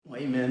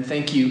Amen.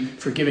 Thank you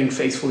for giving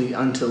faithfully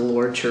unto the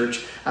Lord,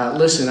 church.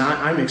 Listen,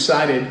 I'm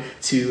excited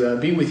to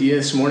be with you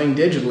this morning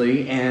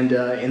digitally, and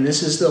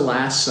this is the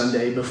last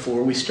Sunday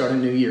before we start a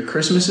new year.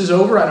 Christmas is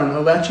over. I don't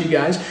know about you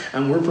guys,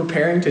 and we're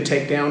preparing to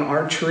take down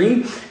our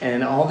tree,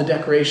 and all the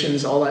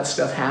decorations, all that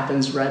stuff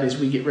happens right as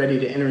we get ready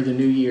to enter the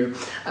new year.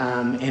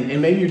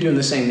 And maybe you're doing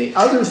the same. The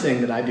other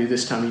thing that I do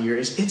this time of year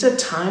is it's a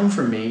time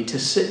for me to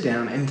sit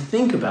down and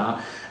think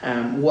about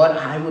what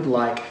I would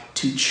like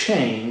to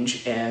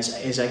change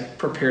as I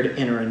prepare to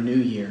enter a new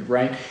year,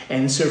 right?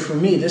 And so for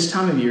me, this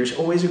time of year is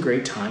always a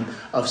great time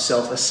of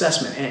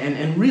self-assessment.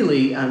 And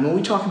really, when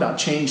we talk about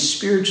change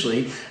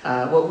spiritually,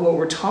 what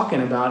we're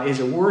talking about is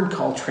a word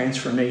called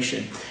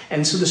transformation.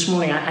 And so this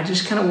morning, I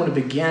just kind of want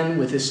to begin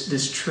with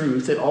this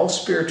truth that all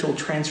spiritual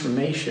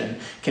transformation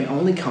can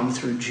only come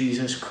through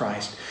Jesus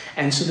Christ.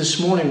 And so this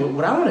morning,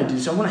 what I want to do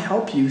is I want to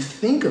help you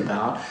think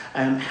about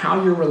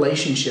how your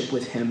relationship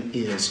with Him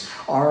is.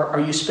 Are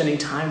you spending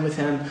time with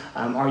Him?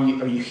 Are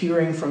you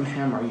hearing from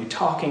Him? Are you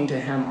talking to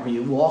Him? Are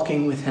you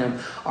walking with Him?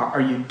 Are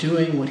you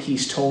doing what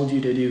He's told you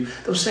to do?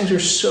 Those things are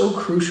so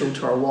crucial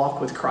to our walk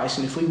with Christ.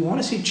 And if we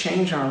want to see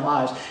change in our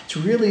lives, it's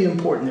really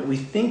important that we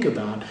think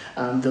about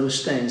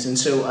those things. And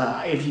so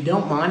if you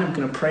don't mind, I'm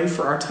going to pray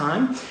for our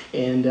time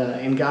and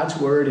in God's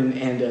Word.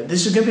 And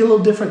this is going to be a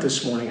little different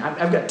this morning.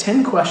 I've got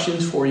 10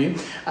 questions for you.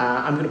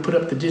 I'm going to put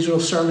up the digital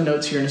sermon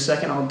notes here in a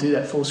second. I'll do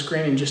that full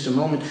screen in just a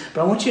moment.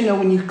 But I want you to know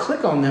when you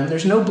click on them,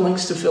 there's no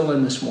blanks to fill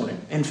in this morning.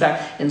 In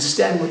fact,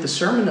 instead, what the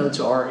sermon notes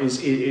are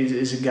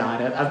is a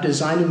guide. I've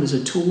designed them as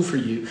a tool for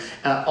you.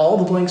 All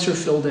the blanks are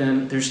filled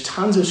in. There's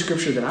tons of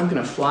scripture that I'm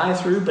going to fly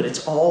through, but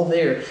it's all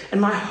there. And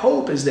my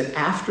hope is that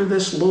after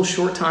this little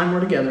short time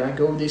we're together, I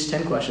go over these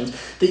 10 questions,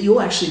 that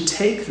you'll actually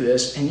take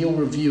this and you'll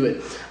review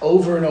it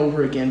over and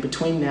over again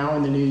between now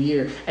and the new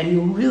year. And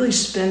you'll really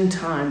spend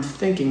time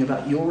thinking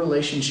about your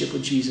relationship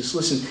with Jesus.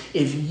 Listen,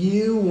 if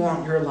you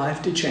want your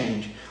life to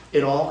change,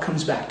 it all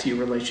comes back to your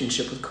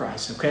relationship with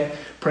Christ, okay?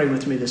 Pray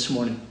with me this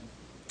morning.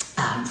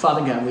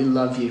 Father God, we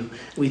love you.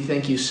 We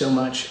thank you so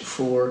much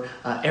for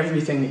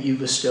everything that you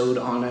bestowed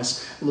on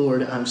us.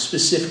 Lord,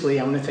 specifically,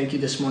 I want to thank you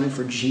this morning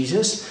for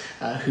Jesus,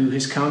 who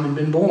has come and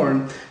been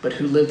born, but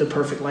who lived a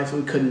perfect life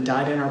we couldn't,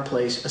 died in our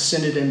place,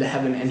 ascended into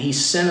heaven, and He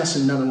sent us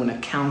another one, a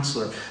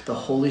counselor, the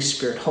Holy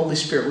Spirit. Holy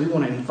Spirit, we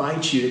want to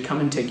invite you to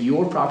come and take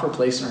your proper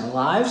place in our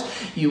lives.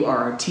 You are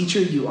our teacher.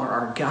 You are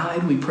our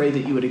guide. We pray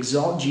that you would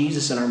exalt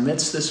Jesus in our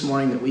midst this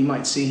morning, that we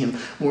might see Him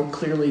more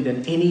clearly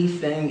than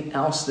anything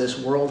else this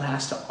world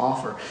has to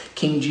offer.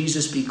 King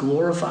Jesus, be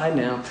glorified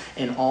now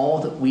in all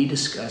that we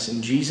discuss.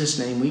 In Jesus'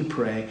 name we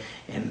pray.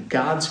 And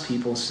God's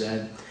people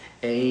said,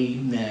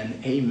 amen.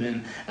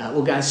 Amen.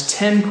 Well, guys,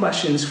 10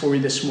 questions for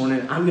you this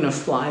morning. I'm going to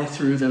fly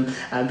through them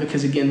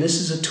because, again, this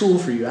is a tool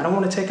for you. I don't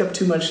want to take up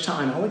too much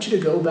time. I want you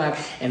to go back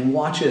and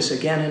watch us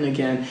again and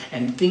again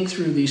and think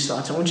through these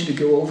thoughts. I want you to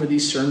go over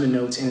these sermon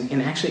notes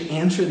and actually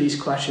answer these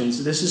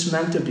questions. This is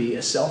meant to be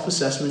a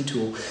self-assessment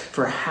tool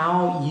for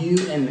how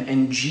you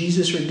and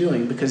Jesus are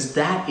doing, because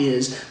that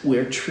is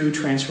where true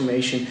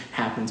transformation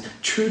happens.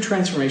 True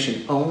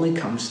transformation only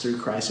comes through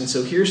Christ. And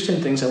so here's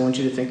 10 things I want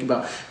you to think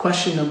about.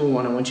 Question number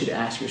 1, I want you to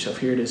ask yourself,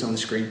 here it is on the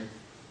screen.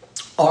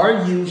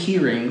 Are you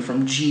hearing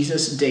from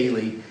Jesus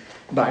daily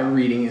by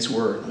reading His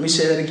Word? Let me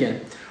say that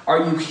again.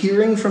 Are you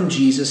hearing from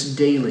Jesus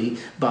daily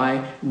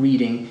by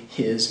reading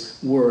His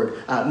Word?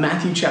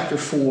 Matthew chapter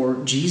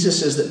 4, Jesus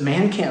says that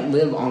man can't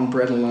live on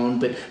bread alone,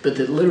 but that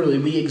literally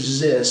we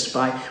exist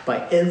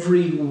by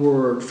every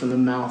word from the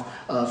mouth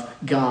of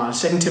God.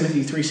 2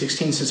 Timothy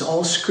 3:16 says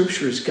all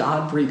Scripture is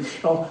God-breathed.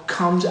 It all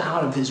comes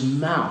out of His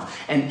mouth.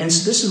 And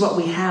so this is what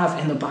we have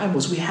in the Bible,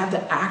 is we have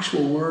the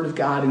actual Word of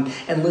God.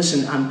 And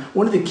listen,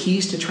 one of the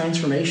keys to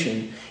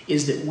transformation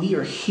is that we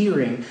are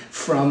hearing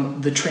from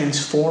the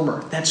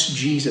transformer. That's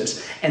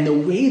Jesus. And the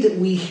way that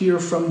we hear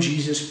from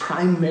Jesus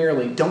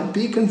primarily, don't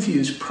be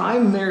confused,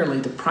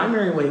 the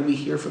primary way we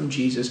hear from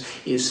Jesus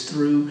is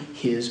through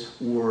His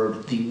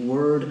Word, the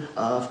Word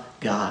of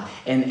God.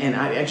 And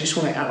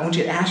I want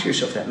you to ask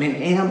yourself that, man,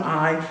 am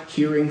I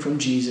hearing from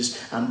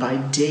Jesus by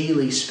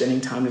daily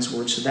spending time in His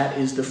Word? So that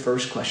is the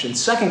first question.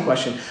 Second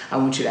question I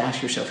want you to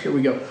ask yourself, here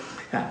we go.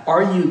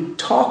 Are you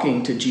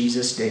talking to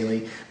Jesus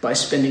daily by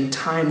spending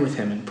time with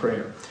Him in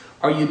prayer?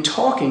 Are you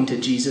talking to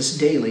Jesus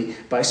daily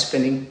by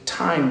spending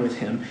time with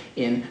Him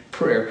in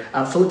prayer?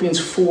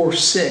 Philippians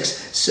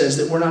 4:6 says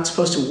that we're not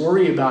supposed to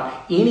worry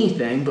about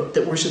anything, but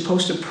that we're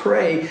supposed to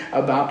pray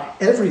about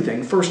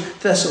everything. 1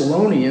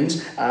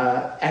 Thessalonians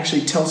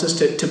actually tells us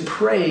to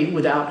pray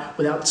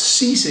without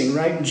ceasing,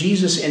 right?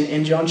 Jesus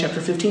in John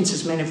chapter 15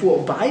 says, man, if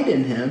we'll abide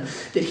in Him,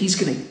 that He's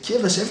going to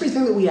give us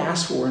everything that we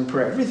ask for in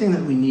prayer, everything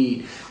that we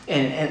need.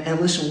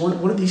 And listen,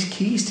 one of these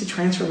keys to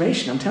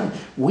transformation, I'm telling you,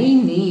 we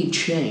need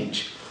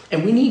change.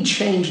 And we need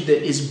change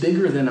that is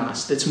bigger than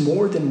us, that's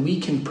more than we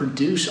can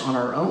produce on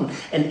our own.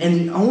 And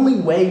the only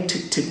way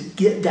to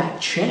get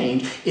that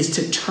change is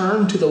to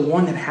turn to the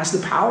one that has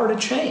the power to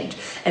change.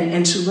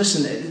 And so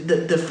listen,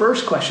 the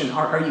first question,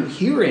 are you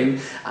hearing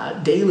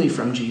daily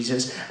from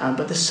Jesus?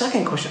 But the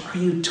second question, are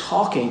you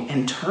talking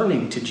and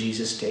turning to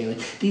Jesus daily?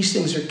 These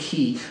things are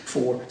key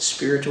for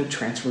spiritual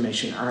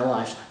transformation in our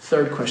lives.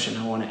 Third question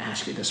I want to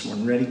ask you this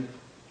morning. Ready?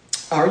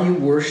 Are you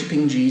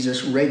worshiping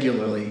Jesus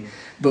regularly,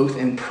 both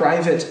in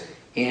private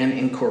and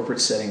in corporate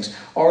settings?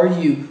 Are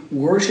you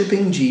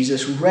worshiping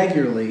Jesus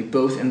regularly,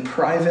 both in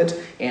private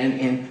and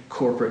in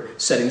corporate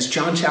settings?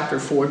 John chapter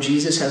 4,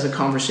 Jesus has a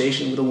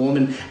conversation with a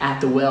woman at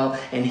the well,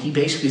 and he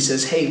basically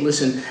says, hey,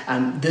 listen,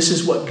 this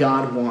is what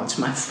God wants.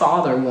 My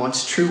Father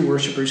wants true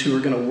worshipers who are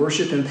going to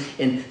worship him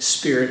in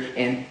spirit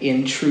and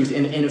in truth.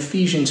 In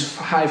Ephesians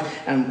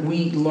 5,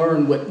 we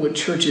learn what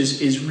church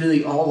is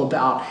really all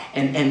about.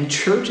 And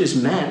church is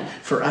meant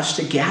for us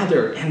to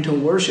gather and to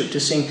worship, to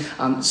sing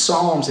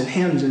psalms and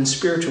hymns and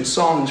spiritual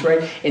songs,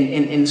 right?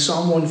 In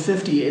Psalm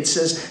 150, it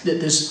says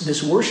that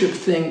this worship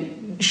thing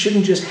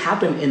shouldn't just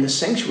happen in the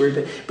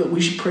sanctuary, but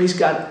we should praise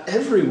God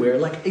everywhere,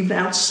 like even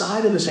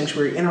outside of the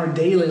sanctuary, in our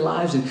daily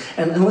lives.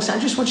 And listen, I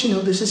just want you to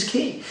know this is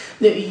key.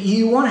 That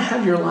you want to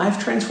have your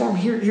life transformed.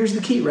 Here's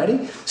the key.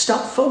 Ready?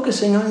 Stop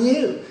focusing on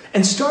you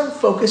and start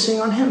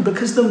focusing on him.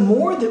 Because the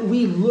more that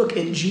we look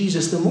at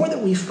Jesus, the more that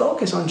we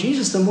focus on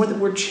Jesus, the more that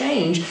we're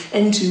changed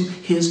into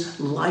his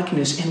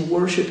likeness. And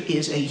worship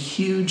is a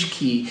huge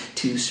key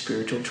to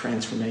spiritual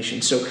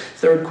transformation. So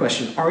third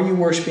question, are you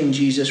worshiping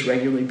Jesus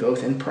regularly,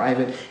 both in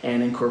private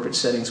and in corporate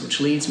settings?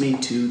 Which leads me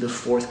to the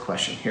fourth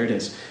question. Here it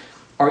is.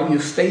 Are you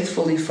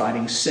faithfully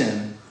fighting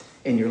sin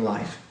in your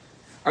life?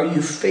 Are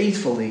you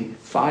faithfully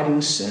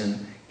fighting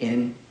sin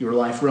in your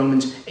life?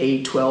 Romans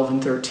 8, 12,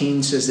 and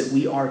 13 says that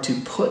we are to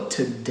put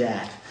to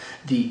death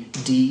the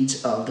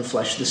deeds of the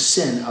flesh, the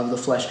sin of the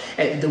flesh.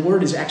 The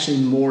word is actually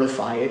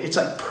mortify. It's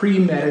like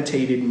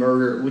premeditated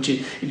murder, which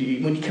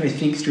when you kind of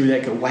think through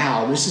that, go,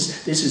 wow,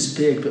 this is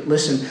big. But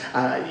listen,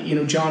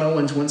 John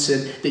Owens once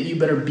said that you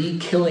better be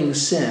killing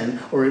sin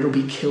or it'll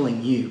be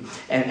killing you.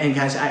 And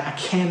guys, I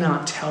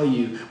cannot tell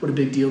you what a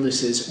big deal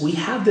this is. We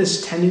have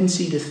this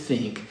tendency to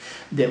think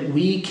that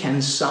we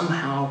can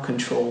somehow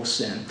control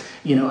sin.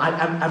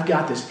 I've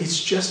got this.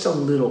 It's just a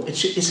little.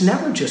 It's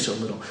never just a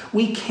little.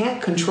 We can't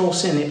control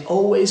sin. It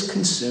always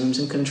consumes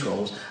and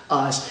controls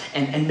us.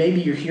 And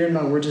maybe you're hearing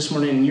my words this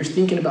morning and you're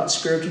thinking about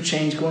spiritual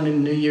change going into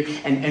the new year,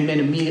 and then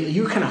immediately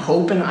you're kind of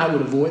hoping I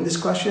would avoid this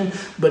question,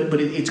 but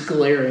it's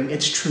glaring.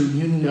 It's true.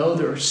 You know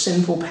there are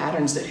sinful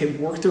patterns that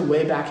have worked their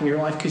way back in your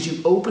life because you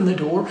open the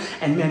door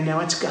and man, now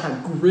it's got a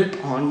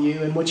grip on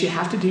you. And what you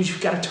have to do is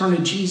you've got to turn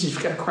to Jesus.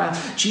 You've got to cry out,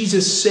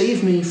 Jesus,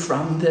 save me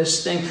from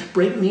this thing.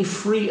 Break me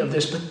free of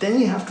this. But then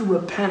you have to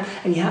repent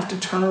and you have to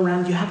turn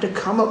around. You have to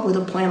come up with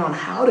a plan on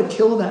how to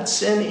kill that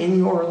sin in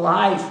your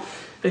life.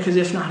 Because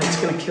if not,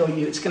 it's going to kill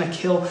you. It's going to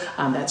kill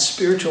that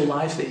spiritual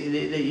life that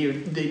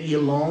you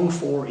long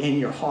for in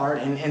your heart.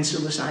 And so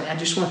listen,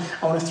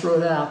 I want to throw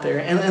that out there.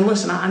 And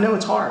listen, I know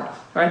it's hard,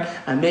 right?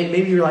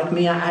 Maybe you're like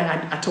me.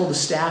 I told the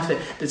staff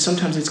that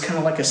sometimes it's kind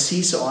of like a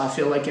seesaw. I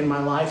feel like in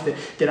my life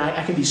that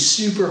I can be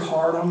super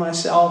hard on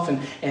myself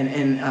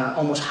and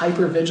almost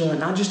hyper vigilant,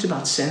 not just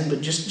about sin, but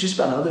just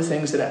about other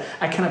things that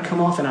I kind of come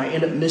off and I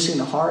end up missing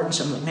the heart. And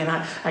so I'm like,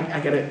 man,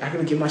 I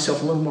gotta give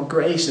myself a little more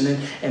grace, and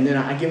then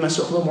I give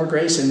myself a little more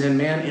grace. And then,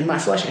 man, in my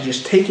flesh, I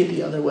just take it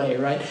the other way,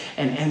 right?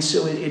 And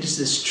so it is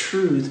this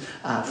truth,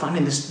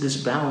 finding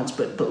this balance.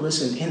 But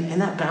listen, in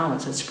that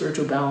balance, that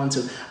spiritual balance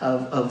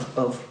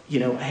of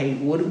hey,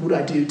 what would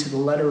I do to the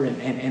letter,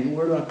 and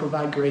where do I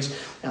provide grace?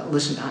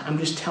 Listen, I'm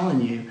just telling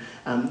you,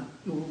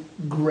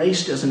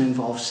 grace doesn't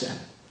involve sin.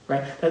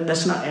 Right?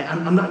 That's not.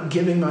 I'm not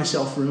giving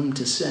myself room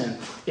to sin.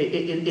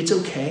 It's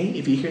okay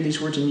if you hear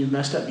these words and you've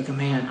messed up. You go,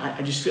 man,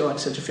 I just feel like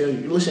such a failure.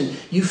 Listen,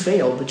 you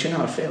failed, but you're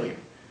not a failure.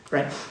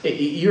 Right?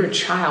 You're a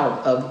child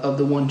of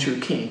the one true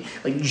King.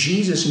 Like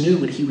Jesus knew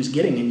what he was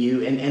getting in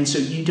you, and so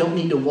you don't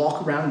need to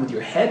walk around with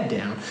your head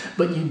down,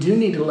 but you do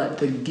need to let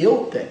the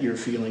guilt that you're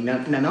feeling, now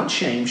not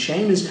shame.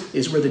 Shame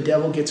is where the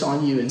devil gets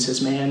on you and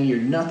says, man, you're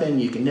nothing,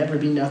 you can never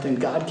be nothing,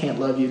 God can't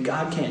love you,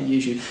 God can't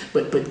use you.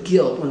 But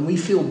guilt, when we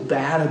feel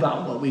bad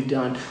about what we've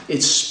done,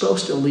 it's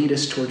supposed to lead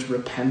us towards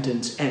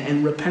repentance.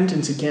 And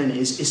repentance, again,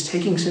 is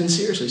taking sin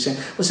seriously, saying,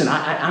 listen,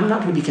 I'm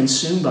not going to be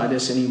consumed by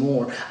this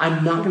anymore.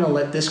 I'm not going to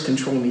let this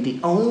control me. The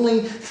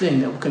only thing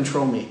that will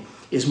control me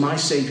is my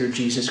Savior,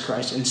 Jesus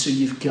Christ. And so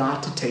you've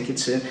got to take it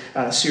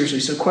seriously.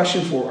 So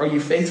question 4, are you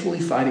faithfully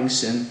fighting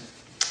sin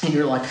in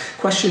your life?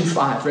 Question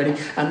 5, ready?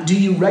 Do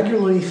you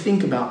regularly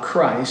think about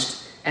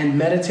Christ and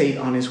meditate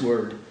on his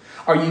word?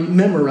 Are you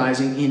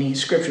memorizing any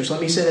scriptures?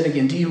 Let me say that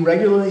again. Do you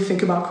regularly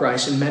think about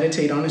Christ and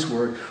meditate on his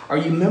word? Are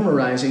you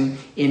memorizing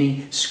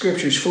any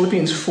scriptures?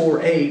 Philippians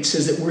 4:8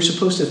 says that we're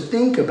supposed to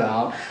think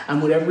about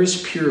whatever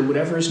is pure,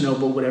 whatever is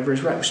noble, whatever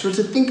is right. We're supposed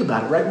to think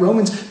about it, right?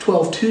 Romans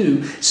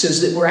 12:2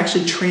 says that we're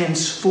actually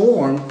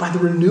transformed by the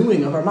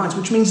renewing of our minds,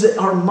 which means that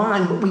our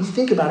mind, what we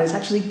think about, is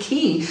actually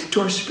key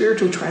to our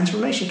spiritual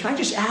transformation. Can I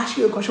just ask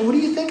you a question? What do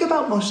you think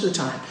about most of the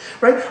time,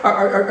 right?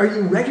 Are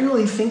you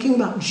regularly thinking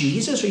about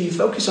Jesus? Are you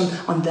focused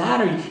on that?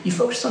 Or you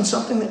focused on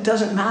something that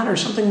doesn't matter,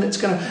 something that's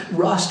going to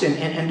rust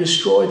and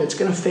destroy, that's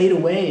going to fade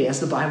away, as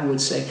the Bible would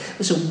say?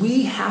 Listen,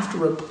 we have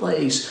to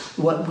replace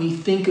what we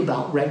think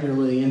about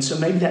regularly. And so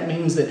maybe that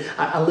means that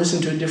I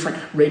listen to a different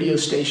radio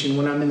station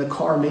when I'm in the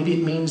car. Maybe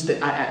it means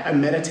that I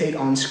meditate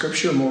on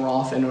Scripture more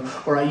often,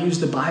 or I use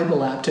the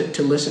Bible app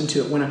to listen to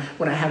it when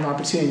I have an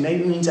opportunity.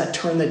 Maybe it means I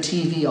turn the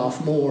TV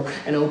off more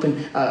and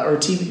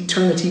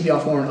turn the TV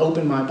off more and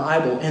open my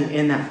Bible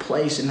in that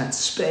place, in that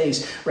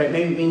space, right?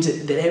 Maybe it means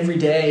that every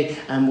day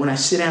when I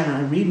sit down and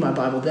I read my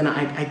Bible, then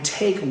I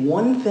take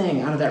one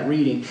thing out of that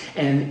reading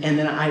and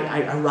then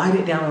I write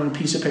it down on a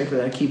piece of paper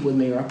that I keep with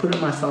me, or I put it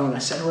on my phone, I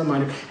set a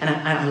reminder, and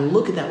I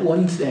look at that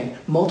one thing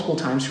multiple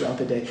times throughout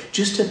the day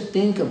just to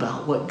think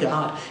about what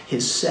God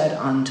has said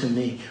unto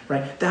me,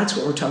 right? That's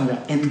what we're talking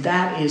about. And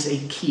that is a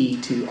key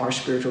to our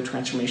spiritual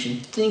transformation,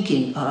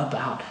 thinking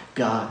about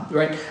God,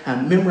 right?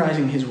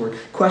 Memorizing his word.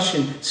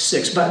 Question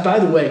 6. By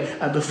the way,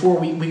 before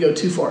we go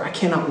too far, I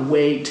cannot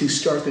wait to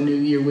start the new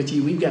year with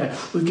you. We've got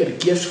a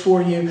gift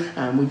for you.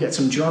 We've got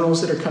some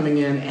journals that are coming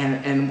in,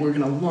 and we're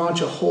going to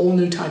launch a whole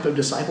new type of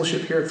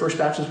discipleship here at First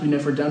Baptist we've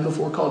never done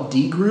before, called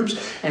D groups,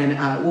 and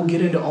we'll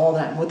get into all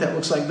that and what that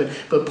looks like.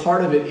 But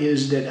part of it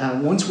is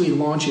that once we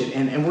launch it,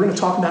 and we're going to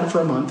talk about it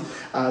for a month,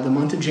 the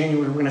month of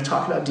January, we're going to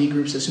talk about D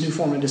groups, this new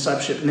form of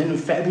discipleship, and then in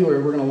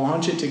February we're going to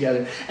launch it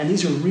together. And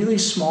these are really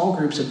small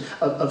groups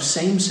of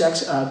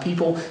same-sex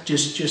people,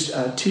 just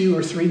 2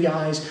 or 3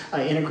 guys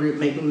in a group,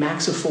 maybe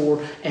max of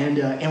 4, and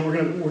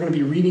we're gonna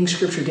be reading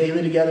Scripture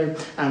daily together.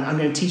 I'm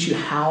going to teach you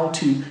how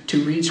to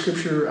read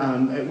Scripture.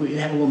 We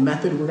have a little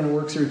method we're going to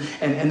work through,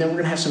 and then we're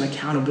going to have some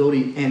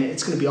accountability, and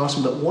it's going to be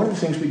awesome. But one of the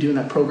things we do in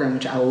that program,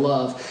 which I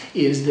love,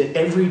 is that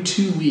every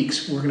 2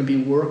 weeks we're going to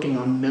be working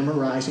on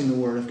memorizing the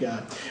Word of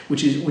God,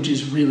 which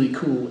is really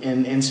cool.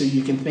 And so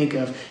you can think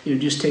of,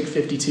 just take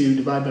 52,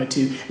 divide by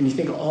 2, and you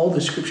think of all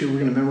the Scripture we're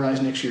going to memorize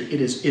next year.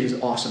 It is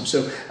awesome.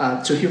 So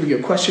here we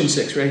go. Question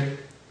 6, right?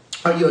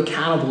 Are you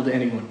accountable to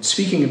anyone?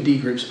 Speaking of D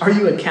groups, are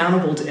you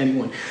accountable to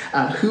anyone?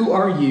 Who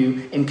are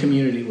you in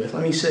community with?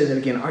 Let me say that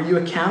again. Are you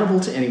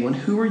accountable to anyone?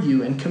 Who are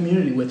you in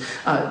community with?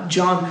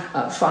 James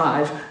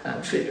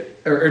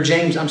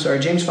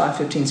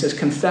 5:15 says,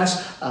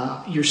 confess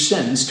your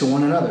sins to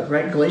one another,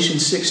 right?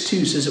 Galatians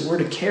 6:2 says that we're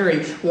to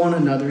carry one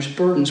another's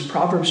burdens.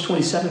 Proverbs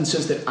 27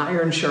 says that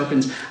iron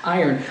sharpens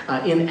iron.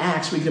 In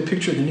Acts, we get a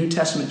picture of the New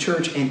Testament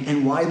church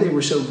and why they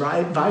were so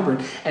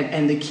vibrant.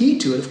 And the key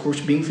to it, of course,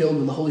 being filled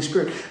with the Holy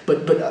Spirit.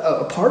 But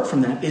apart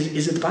from that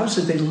is that the Bible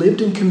says they lived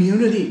in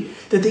community,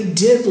 that they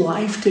did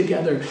life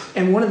together.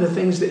 And one of the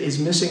things that is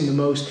missing the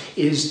most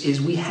is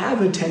we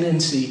have a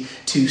tendency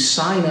to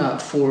sign up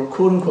for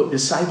quote-unquote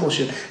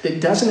discipleship that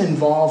doesn't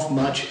involve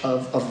much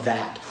of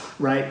that.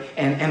 Right?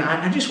 And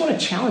I just want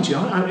to challenge you.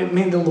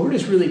 The Lord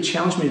has really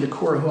challenged me to the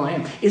core of who I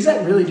am. Is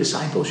that really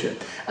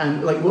discipleship?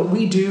 Like what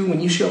we do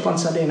when you show up on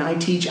Sunday and I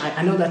teach,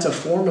 I know that's a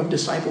form of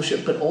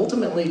discipleship, but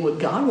ultimately what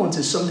God wants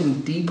is something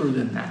deeper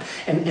than that.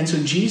 And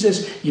so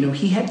Jesus,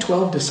 he had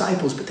 12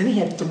 disciples, but then he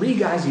had 3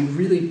 guys he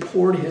really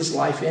poured his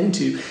life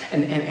into.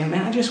 And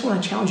man, I just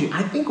want to challenge you.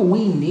 I think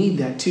we need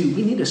that too.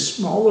 We need a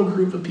smaller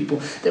group of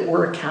people that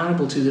we're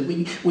accountable to, that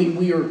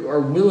we are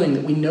willing,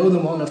 that we know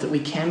them well enough that we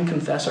can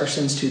confess our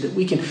sins to, that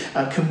we can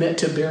commit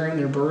to bearing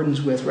their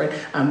burdens with, right?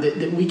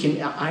 That we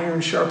can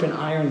iron sharpen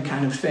iron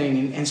kind of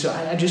thing. And so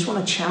I just want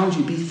to challenge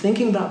you, be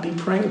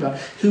praying about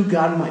who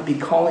God might be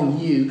calling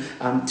you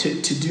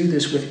to do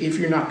this with, if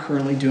you're not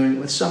currently doing it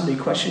with somebody.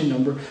 Question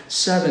number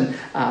 7,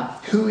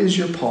 who is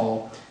your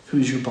Paul?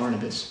 Who's your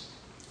Barnabas?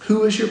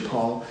 Who is your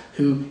Paul?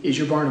 Who is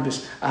your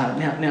Barnabas?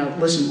 Now,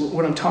 listen,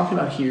 what I'm talking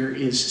about here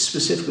is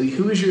specifically,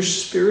 who is your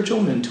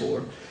spiritual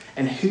mentor?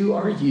 And who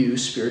are you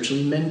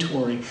spiritually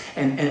mentoring?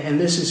 And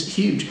this is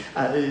huge.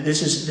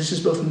 This is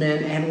both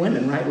men and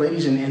women, right,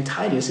 ladies? And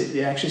Titus,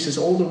 it actually says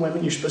older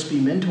women, you're supposed to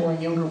be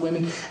mentoring younger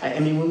women.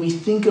 When we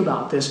think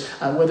about this,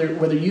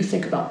 whether you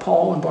think about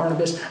Paul and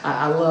Barnabas,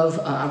 I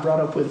brought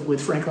up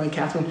with Franklin and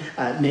Catherine,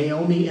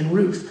 Naomi and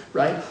Ruth,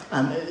 right?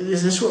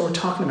 This is what we're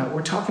talking about.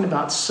 We're talking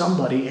about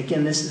somebody,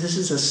 again, this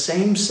is a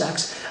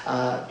same-sex,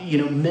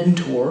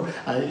 mentor,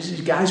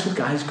 guys with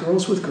guys,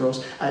 girls with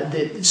girls,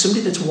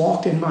 somebody that's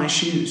walked in my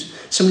shoes.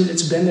 shoes, somebody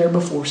that's been there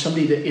before,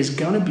 somebody that is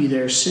going to be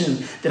there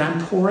soon, that I'm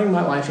pouring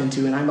my life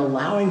into, and I'm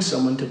allowing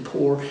someone to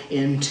pour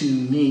into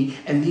me.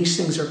 And these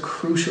things are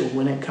crucial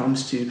when it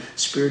comes to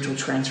spiritual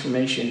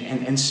transformation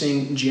and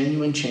seeing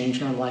genuine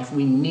change in our life.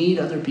 We need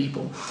other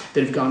people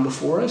that have gone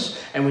before us,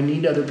 and we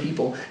need other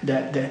people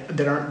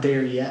that aren't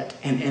there yet.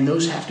 And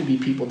those have to be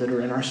people that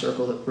are in our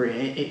circle that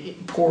we're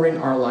pouring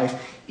our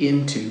life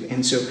into.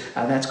 And so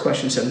that's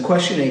question 7.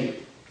 Question 8,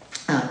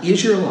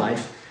 is your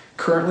life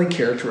currently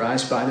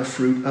characterized by the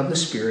fruit of the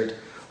Spirit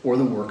or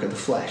the work of the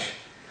flesh?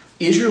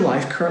 Is your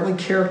life currently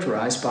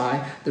characterized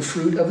by the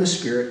fruit of the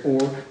Spirit or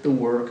the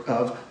work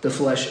of the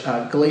flesh?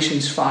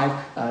 Galatians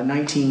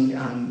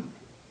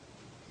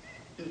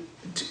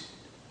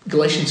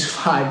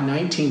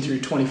 5:19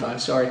 through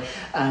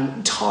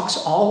 25, talks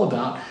all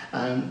about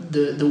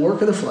the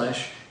work of the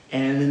flesh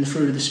and then the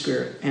fruit of the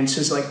Spirit. And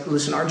says, like,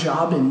 listen, our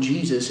job in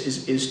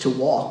Jesus is to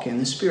walk in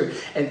the Spirit.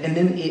 And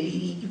then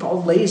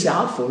Paul lays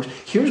out for us,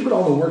 here's what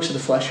all the works of the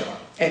flesh are.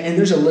 And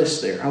there's a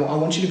list there. I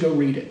want you to go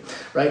read it,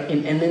 right?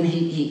 And then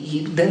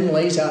he then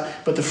lays out,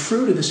 but the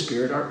fruit of the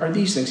Spirit are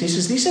these things. He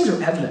says, these things are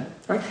evident,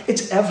 right?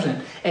 It's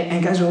evident.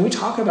 And guys, when we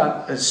talk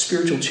about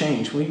spiritual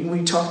change, when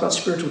we talk about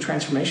spiritual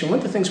transformation, one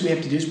of the things we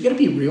have to do is we got to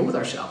be real with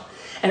ourselves.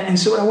 And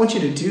so what I want you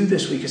to do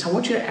this week is I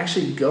want you to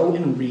actually go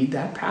and read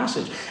that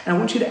passage. And I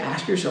want you to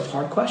ask yourself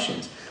hard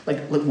questions.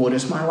 Like, what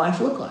does my life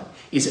look like?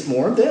 Is it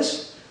more of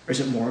this or is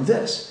it more of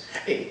this?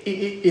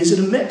 Is it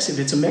a mix? If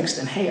it's a mix,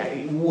 then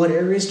hey, what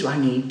areas do I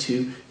need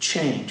to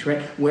change,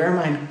 right? Where am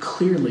I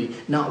clearly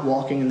not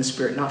walking in the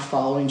Spirit, not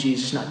following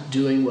Jesus, not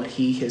doing what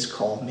he has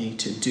called me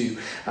to do?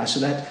 So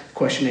that's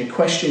question 8.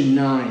 Question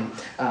 9,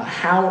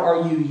 how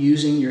are you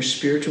using your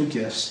spiritual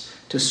gifts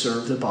to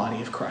serve the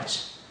body of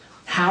Christ?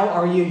 How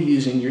are you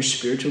using your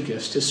spiritual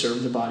gifts to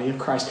serve the body of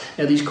Christ?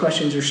 Now, these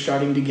questions are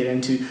starting to get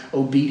into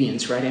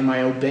obedience, right? Am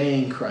I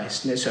obeying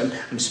Christ? And so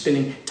I'm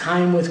spending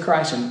time with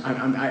Christ.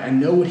 I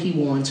know what he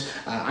wants.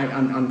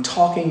 I'm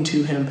talking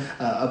to him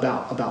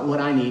about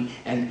what I need.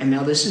 And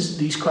now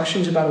these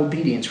questions about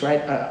obedience,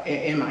 right?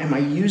 Am I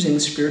using the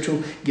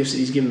spiritual gifts that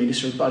he's given me to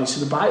serve the body? So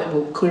the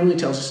Bible clearly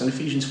tells us in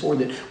Ephesians 4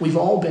 that we've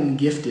all been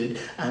gifted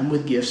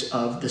with gifts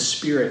of the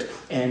Spirit.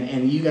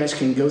 And you guys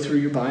can go through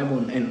your Bible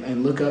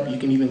and look up. You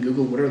can even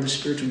Google what are the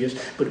spiritual gifts.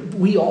 But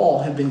we all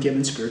have been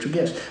given spiritual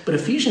gifts. But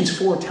Ephesians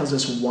 4 tells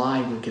us why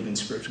we're given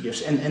spiritual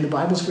gifts. And the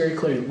Bible's very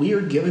clear that we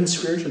are given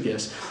spiritual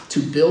gifts to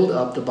build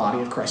up the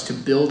body of Christ, to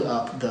build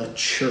up the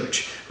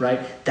church, right?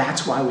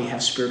 That's why we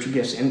have spiritual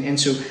gifts. And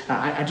so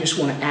I just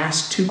want to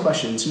ask 2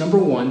 questions. Number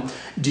 1,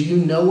 do you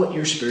know what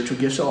your spiritual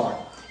gifts are?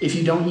 If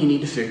you don't, you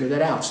need to figure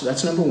that out. So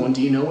that's number 1.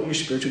 Do you know what your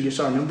spiritual gifts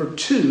are? Number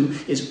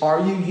 2 is,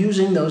 are you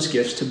using those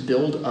gifts to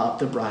build up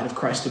the bride of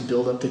Christ, to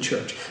build up the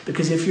church?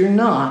 Because if you're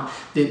not,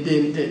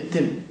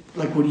 then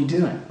like, what are you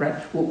doing, right?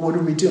 What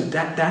are we doing?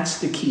 That's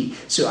the key.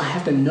 So I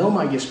have to know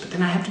my gifts, but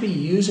then I have to be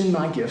using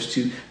my gifts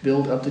to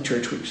build up the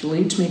church, which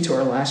leads me to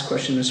our last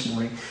question this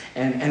morning.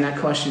 And that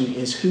question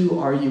is, who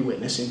are you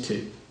witnessing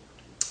to?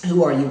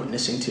 Who are you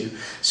witnessing to?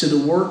 So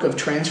the work of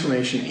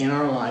transformation in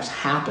our lives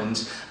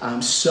happens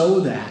so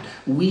that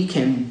we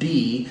can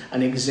be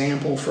an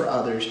example for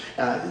others,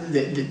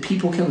 that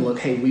people can look,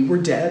 hey, we were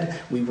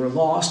dead, we were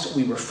lost,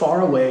 we were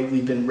far away,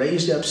 we've been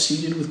raised up,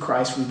 seated with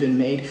Christ, we've been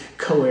made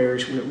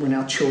co-heirs, we're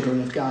now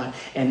children of God.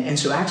 And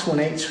so Acts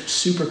 1:8 is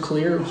super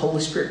clear. Holy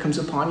Spirit comes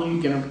upon you,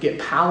 you're going to get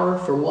power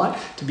for what?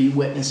 To be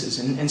witnesses.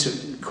 And so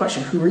the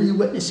question, who are you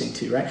witnessing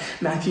to, right?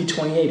 Matthew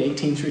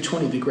 28:18 through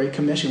 20, the Great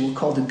Commission, we're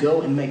called to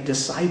go and make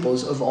disciples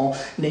of all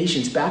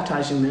nations,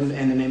 baptizing them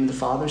in the name of the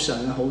Father, Son,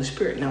 and the Holy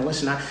Spirit. Now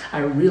listen, I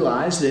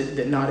realize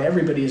that not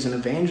everybody is an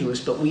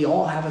evangelist, but we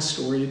all have a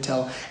story to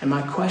tell. And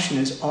my question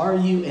is, are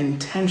you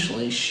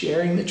intentionally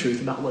sharing the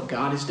truth about what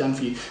God has done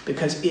for you?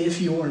 Because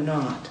if you're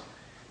not,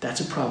 that's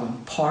a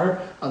problem.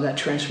 Part of that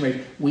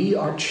transformation, we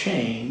are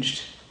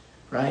changed,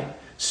 right?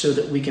 So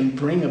that we can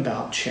bring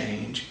about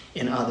change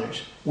in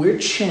others. We're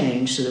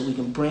changed so that we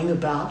can bring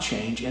about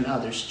change in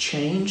others.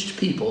 Changed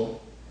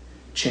people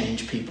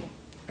change people,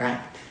 right?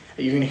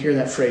 You're going to hear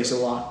that phrase a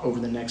lot over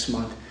the next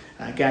month.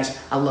 Guys,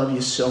 I love you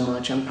so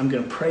much. I'm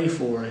going to pray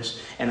for us,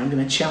 and I'm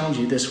going to challenge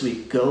you this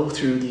week. Go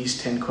through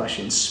these 10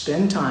 questions.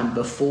 Spend time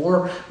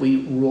before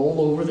we roll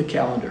over the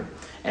calendar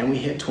and we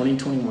hit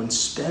 2021.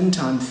 Spend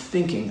time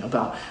thinking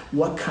about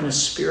what kind of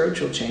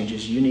spiritual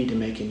changes you need to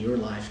make in your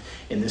life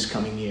in this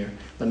coming year.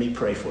 Let me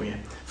pray for you.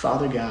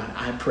 Father God,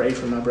 I pray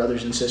for my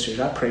brothers and sisters.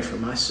 I pray for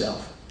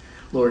myself.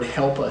 Lord,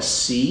 help us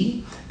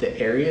see the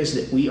areas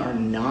that we are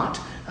not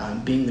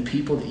being the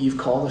people that you've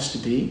called us to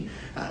be.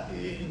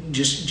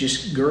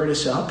 Just gird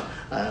us up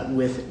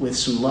with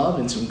some love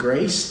and some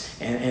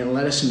grace, and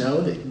let us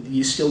know that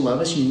you still love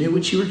us. You knew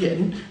what you were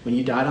getting when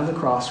you died on the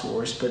cross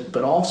for us,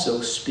 but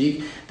also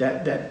speak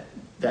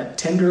that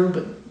tender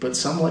but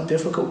somewhat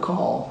difficult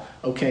call.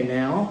 Okay,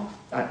 now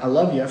I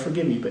love you, I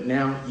forgive you, but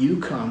now you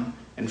come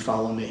and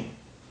follow me.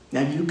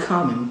 Now you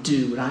come and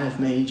do what I have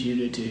made you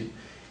to do.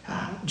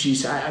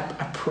 Jesus,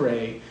 I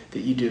pray that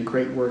you do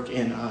great work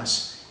in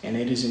us, and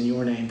it is in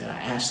your name that I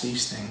ask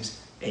these things.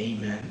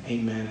 Amen.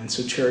 Amen. And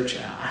so, church,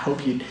 I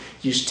hope you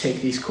just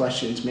take these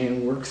questions,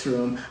 man, work through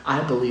them.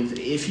 I believe that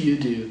if you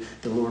do,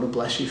 the Lord will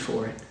bless you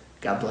for it.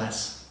 God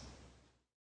bless.